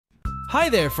Hi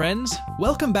there, friends!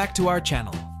 Welcome back to our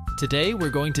channel. Today we're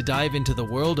going to dive into the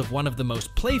world of one of the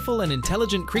most playful and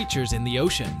intelligent creatures in the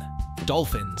ocean,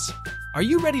 dolphins. Are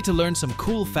you ready to learn some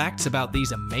cool facts about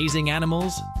these amazing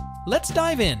animals? Let's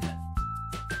dive in!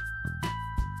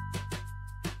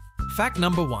 Fact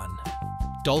number 1.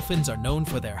 Dolphins are known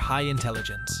for their high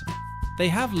intelligence. They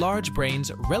have large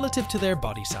brains relative to their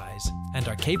body size and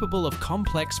are capable of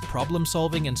complex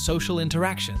problem-solving and social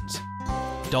interactions.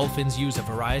 Dolphins use a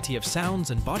variety of sounds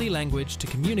and body language to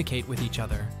communicate with each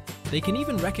other. They can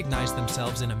even recognize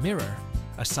themselves in a mirror,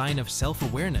 a sign of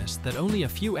self-awareness that only a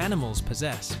few animals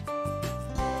possess.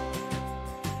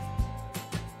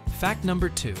 Fact number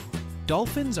 2.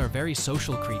 Dolphins are very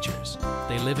social creatures.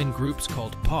 They live in groups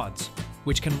called pods,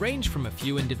 which can range from a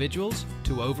few individuals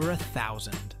to over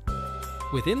 1,000.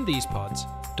 Within these pods,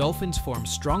 dolphins form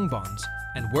strong bonds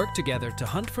and work together to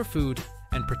hunt for food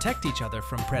and protect each other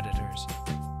from predators.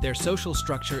 Their social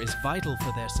structure is vital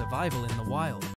for their survival in the wild.